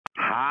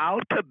how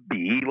to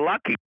be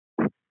lucky.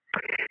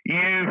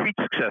 You've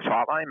reached Success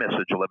Hotline,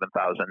 message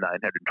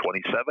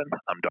 11,927.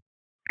 I'm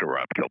Dr.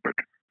 Rob Gilbert.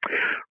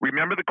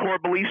 Remember the core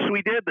beliefs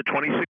we did, the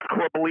 26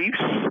 core beliefs?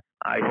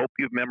 I hope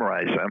you've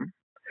memorized them,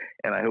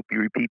 and I hope you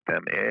repeat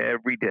them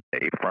every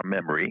day from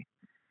memory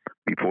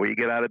before you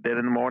get out of bed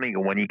in the morning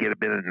and when you get to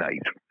bed at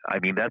night. I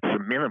mean, that's the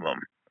minimum,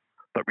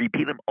 but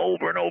repeat them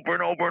over and over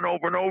and over and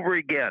over and over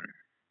again.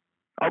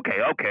 Okay.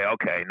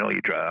 No,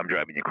 I'm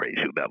driving you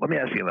crazy with that. Let me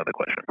ask you another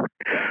question.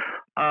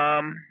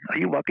 Are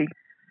you lucky?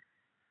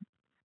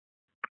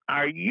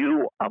 Are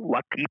you a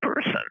lucky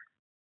person?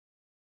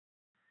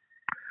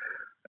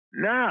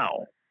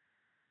 Now,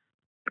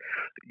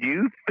 do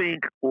you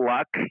think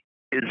luck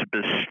is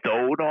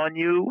bestowed on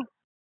you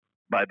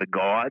by the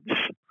gods?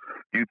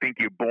 Do you think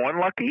you're born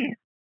lucky?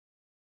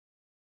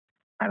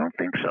 I don't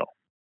think so.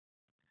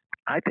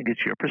 I think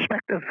it's your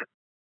perspective.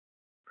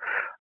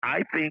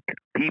 I think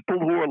people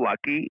who are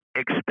lucky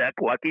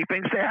expect lucky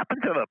things to happen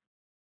to them.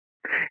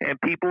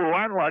 And people who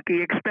aren't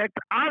lucky expect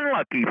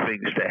unlucky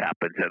things to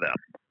happen to them.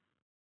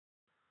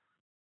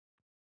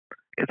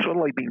 It's sort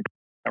of like being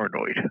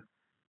paranoid.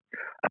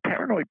 A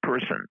paranoid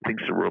person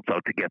thinks the world's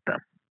out to get them.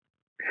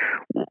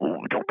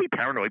 Don't be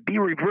paranoid. Be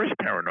reverse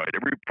paranoid. A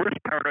reverse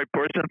paranoid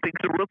person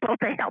thinks the world's out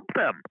to help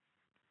them.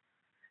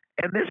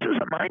 And this is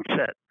a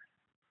mindset.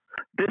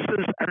 This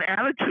is an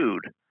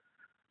attitude.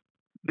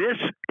 This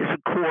is a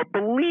core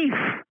belief.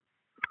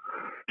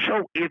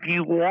 So if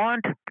you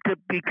want to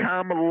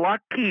become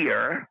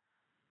luckier,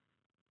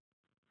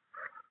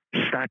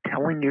 start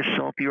telling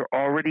yourself you're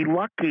already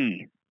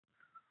lucky.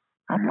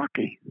 I'm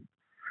lucky.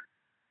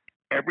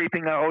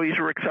 Everything always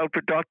works out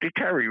for Dr.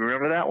 Terry.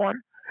 Remember that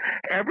one?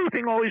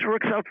 Everything always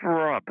works out for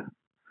Rob.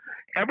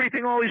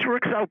 Everything always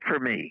works out for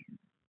me.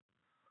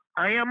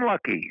 I am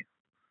lucky.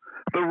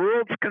 The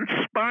world's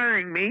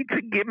conspiring me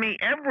to give me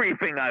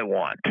everything I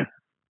want.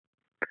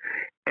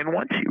 And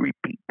once you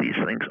repeat these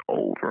things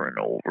over and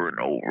over and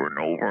over and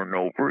over and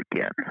over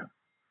again,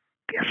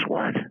 guess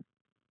what?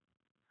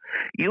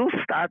 You'll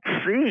start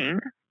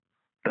seeing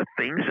the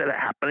things that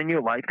happen in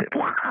your life that,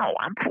 wow,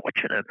 I'm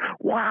fortunate.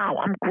 Wow,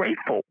 I'm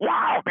grateful.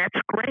 Wow,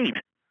 that's great.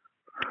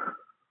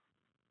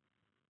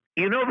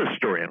 You know the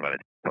story I'm going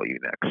to tell you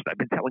next. I've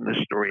been telling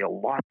this story a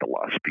lot the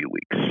last few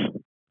weeks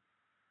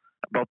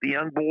about the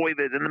young boy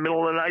that in the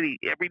middle of the night,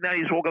 every night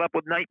he's woken up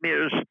with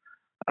nightmares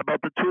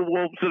about the two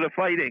wolves that are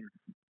fighting,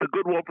 the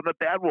good wolf and the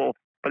bad wolf,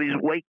 but he's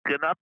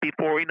waking up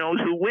before he knows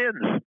who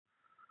wins.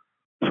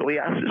 So he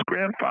asks his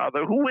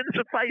grandfather, who wins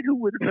the fight? Who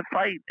wins the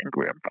fight? And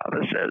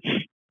grandfather says,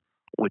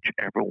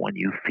 whichever one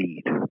you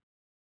feed.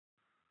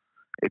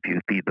 If you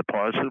feed the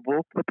positive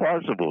wolf is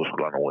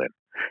going to win.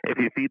 If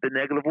you feed the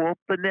negative wolf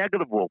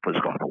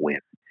is going to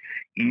win.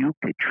 You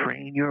could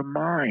train your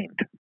mind.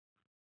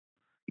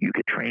 You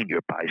could train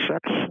your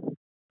biceps.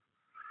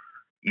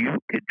 You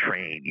could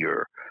train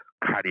your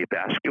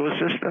cardiovascular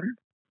system.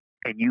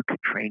 And you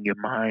could train your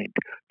mind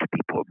to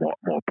be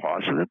more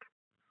positive,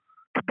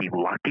 to be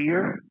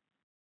luckier.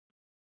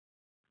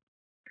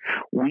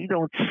 We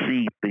don't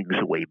see things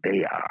the way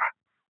they are.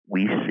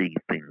 We see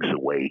things the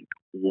way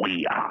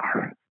we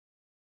are.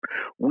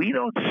 We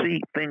don't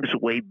see things the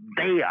way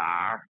they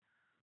are.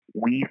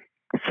 We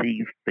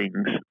see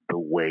things the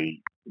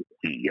way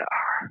we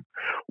are.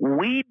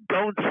 We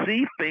don't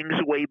see things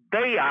the way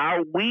they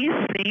are. We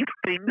see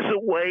things the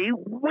way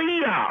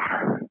we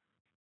are.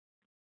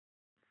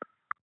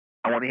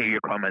 I want to hear your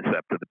comments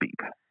after the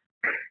beep.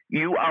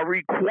 You are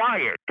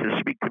required to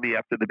speak to me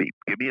after the beep.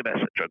 Give me a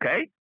message,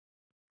 okay?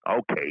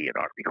 Okay, you're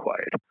not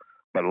required.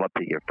 But I'd love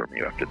to hear from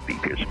you after the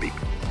beep. Here's the beep.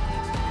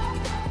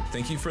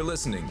 Thank you for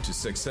listening to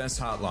Success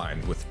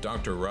Hotline with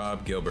Dr.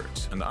 Rob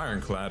Gilbert, an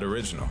Ironclad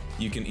original.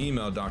 You can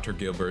email Dr.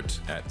 Gilbert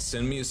at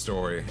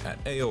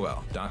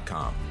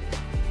sendmeastory@aol.com.